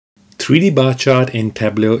3D bar chart in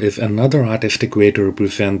Tableau is another artistic way to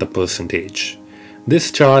represent the percentage.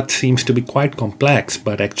 This chart seems to be quite complex,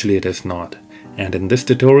 but actually it is not. And in this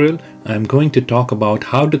tutorial, I am going to talk about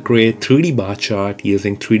how to create 3D bar chart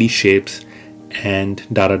using 3D shapes and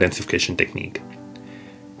data densification technique.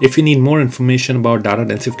 If you need more information about data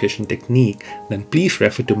densification technique, then please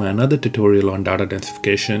refer to my another tutorial on data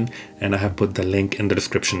densification, and I have put the link in the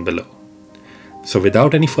description below. So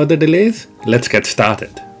without any further delays, let's get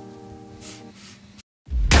started.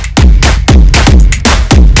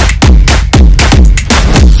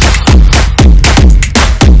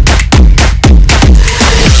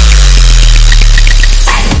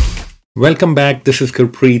 Welcome back, this is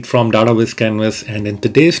Gurpreet from DataVis Canvas, and in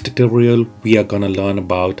today's tutorial we are going to learn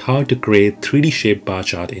about how to create 3D shape bar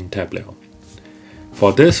chart in Tableau.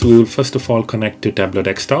 For this we will first of all connect to Tableau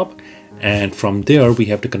desktop, and from there we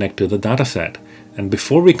have to connect to the dataset. And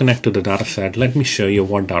before we connect to the dataset, let me show you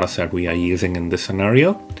what dataset we are using in this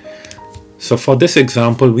scenario. So for this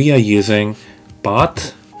example we are using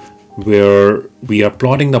path, where we are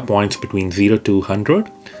plotting the points between 0 to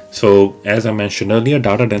 100. So as I mentioned earlier,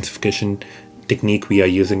 data densification technique we are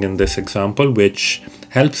using in this example, which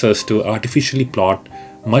helps us to artificially plot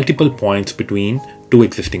multiple points between two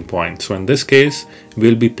existing points. So in this case,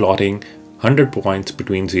 we'll be plotting 100 points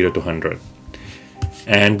between 0 to 100.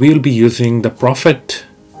 And we'll be using the profit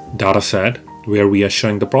dataset, where we are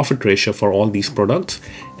showing the profit ratio for all these products.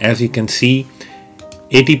 As you can see,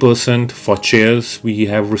 80% for chairs, we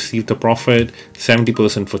have received the profit,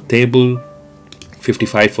 70% for table,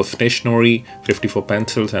 55 for stationery, 50 for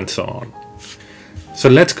pencils, and so on. So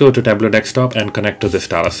let's go to Tableau desktop and connect to this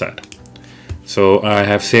dataset. So I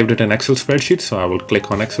have saved it in Excel spreadsheet, so I will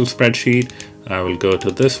click on Excel spreadsheet. I will go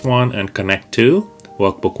to this one and connect to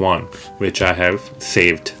workbook 1, which I have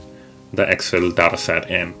saved the Excel dataset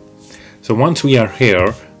in. So once we are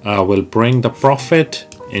here, I will bring the profit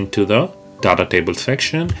into the data table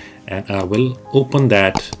section, and I will open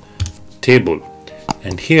that table.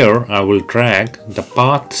 And here I will drag the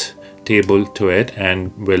path table to it,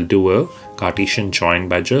 and we'll do a Cartesian join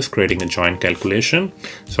by just creating a join calculation.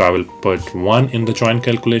 So I will put 1 in the join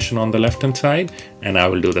calculation on the left hand side, and I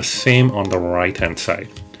will do the same on the right hand side.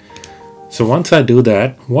 So once I do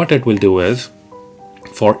that, what it will do is,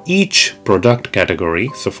 for each product category,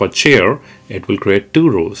 so for chair, it will create 2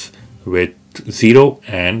 rows with 0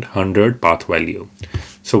 and 100 path value.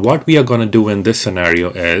 So what we are going to do in this scenario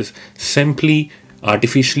is simply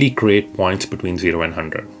artificially create points between 0 and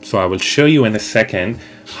 100. So I will show you in a second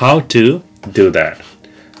how to do that.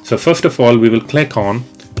 So first of all, we will click on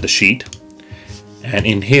the sheet, and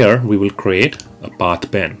in here we will create a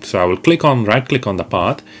path bin. So I will right click on the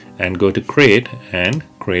path and go to create and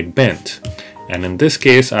create bins. And in this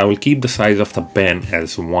case, I will keep the size of the bin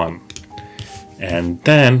as 1. And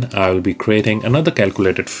then I will be creating another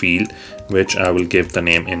calculated field, which I will give the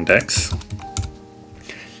name index.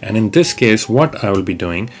 And in this case, what I will be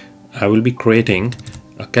doing, I will be creating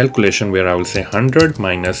a calculation where I will say 100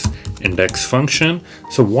 minus index function.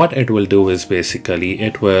 So what it will do is basically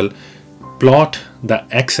it will plot the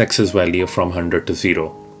x-axis value from 100 to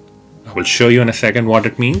 0. I will show you in a second what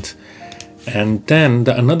it means. And then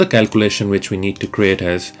another calculation which we need to create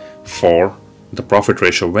is for the profit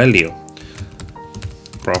ratio value.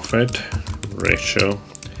 Profit ratio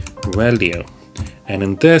value. And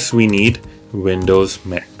in this we need Windows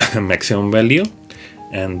maximum value,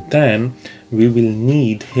 and then we will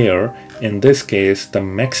need here in this case the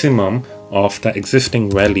maximum of the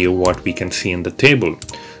existing value what we can see in the table.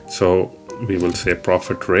 So we will say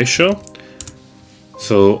profit ratio.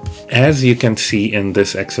 So as you can see in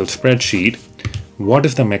this Excel spreadsheet, what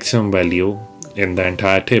is the maximum value in the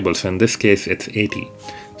entire table? So in this case it's 80.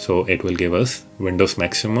 So it will give us Windows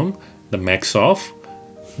maximum, the max of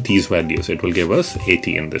these values. It will give us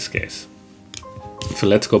 80 in this case. So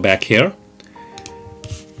let's go back here,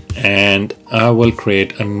 and I will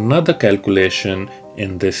create another calculation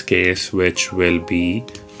in this case, which will be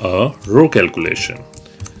a row calculation.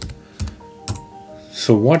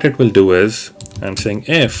 So what it will do is, I'm saying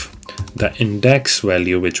if the index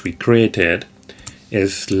value which we created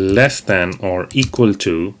is less than or equal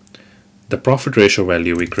to the profit ratio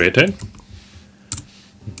value we created,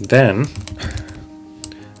 then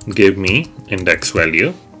give me index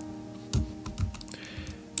value,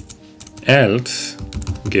 else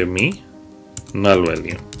give me null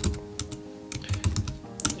value.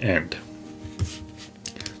 And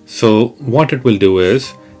so what it will do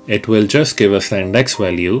is it will just give us the index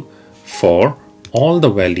value for all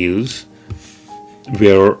the values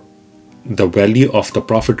where the value of the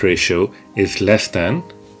profit ratio is less than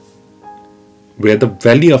where the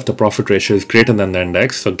value of the profit ratio is greater than the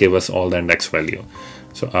index, so give us all the index value.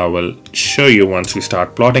 So I will show you once we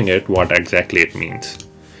start plotting it what exactly it means.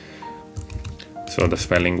 So the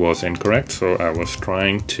spelling was incorrect, so I was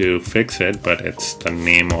trying to fix it, but it's the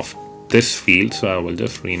name of this field, so I will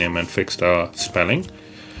just rename and fix the spelling.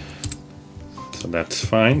 So that's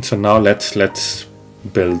fine. So now let's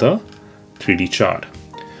build the 3D chart.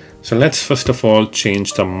 So let's first of all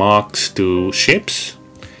change the marks to shapes,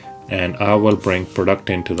 and I will bring product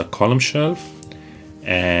into the column shelf,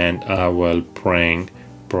 and I will bring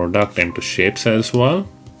product into shapes as well,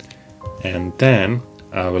 and then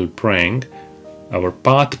I will bring our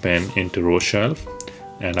path bin into row shelf,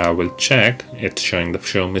 and I will check it's showing the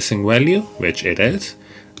show missing value, which it is.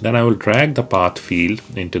 Then I will drag the path field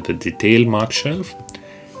into the detail mark shelf,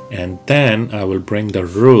 and then I will bring the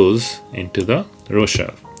rows into the row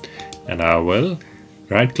shelf, and I will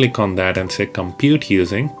right click on that and say compute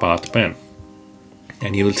using path bin,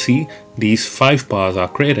 and you will see these 5 bars are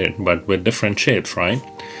created but with different shapes, right?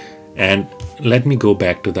 And let me go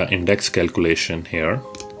back to the index calculation here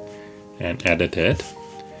and edit it.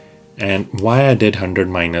 And why I did 100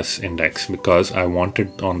 minus index, because I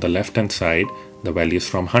wanted on the left hand side the values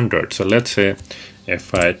from 100. So let's say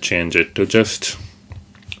if I change it to just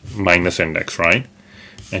minus index, right?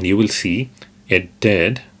 And you will see it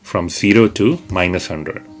did from 0 to minus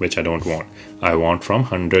 100, which I don't want. I want from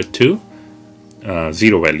 100 to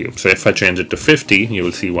 0 value. So if I change it to 50, you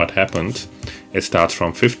will see what happens. It starts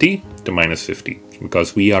from 50 to minus 50,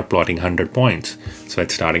 because we are plotting 100 points. So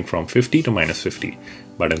it's starting from 50 to minus 50.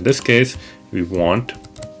 But in this case, we want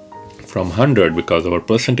from 100, because our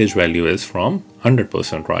percentage value is from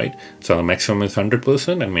 100%, right? So the maximum is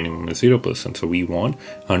 100% and minimum is 0%. So we want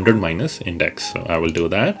 100 minus index. So I will do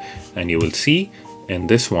that, and you will see in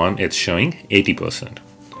this one, it's showing 80%.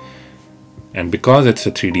 And because it's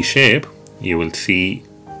a 3D shape, you will see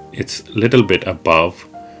it's a little bit above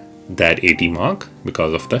that 80 mark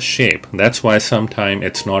because of the shape. That's why sometimes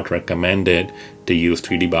it's not recommended to use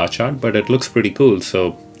 3D bar chart, but it looks pretty cool.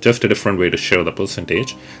 So just a different way to show the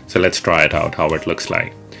percentage. So let's try it out, how it looks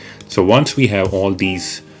like. So once we have all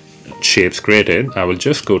these shapes created, I will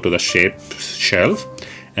just go to the shape shelf,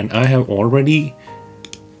 and I have already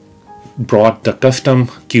brought the custom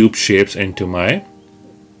cube shapes into my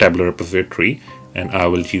Tableau repository, and I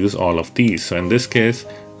will use all of these. So in this case,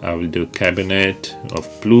 I will do cabinet of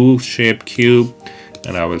blue shaped cube,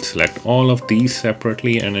 and I will select all of these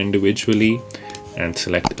separately and individually and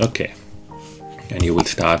select OK. And you will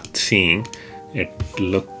start seeing it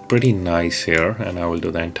look pretty nice here, and I will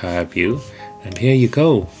do the entire view, and here you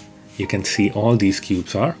go. You can see all these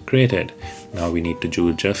cubes are created. Now we need to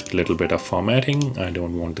do just a little bit of formatting. I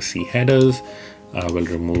don't want to see headers. I will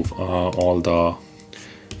remove all the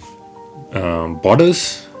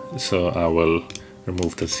borders. So I will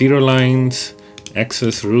remove the 0 lines,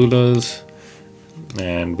 axis rulers,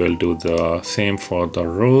 and we'll do the same for the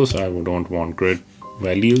rows. I don't want grid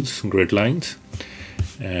values, grid lines,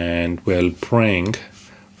 and we'll bring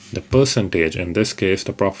the percentage, in this case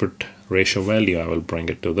the profit ratio value, I will bring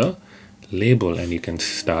it to the label, and you can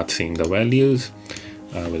start seeing the values.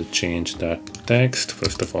 I will change that text.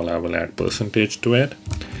 First of all, I will add percentage to it,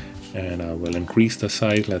 and I will increase the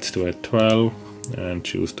size. Let's do it 12 and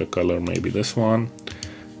choose the color, maybe this one.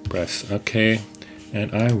 Press OK,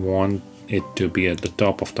 and I want it to be at the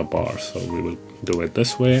top of the bar, so we will do it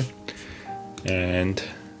this way. And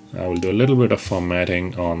I will do a little bit of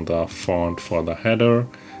formatting on the font for the header.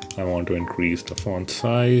 I want to increase the font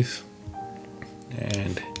size,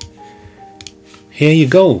 and here you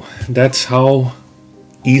go. That's how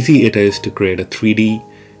easy it is to create a 3D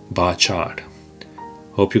bar chart.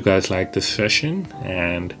 Hope you guys like this session,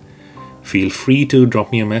 and feel free to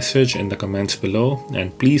drop me a message in the comments below,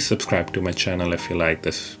 and please subscribe to my channel if you like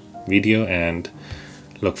this video, and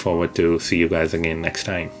look forward to see you guys again next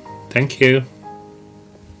time. Thank you.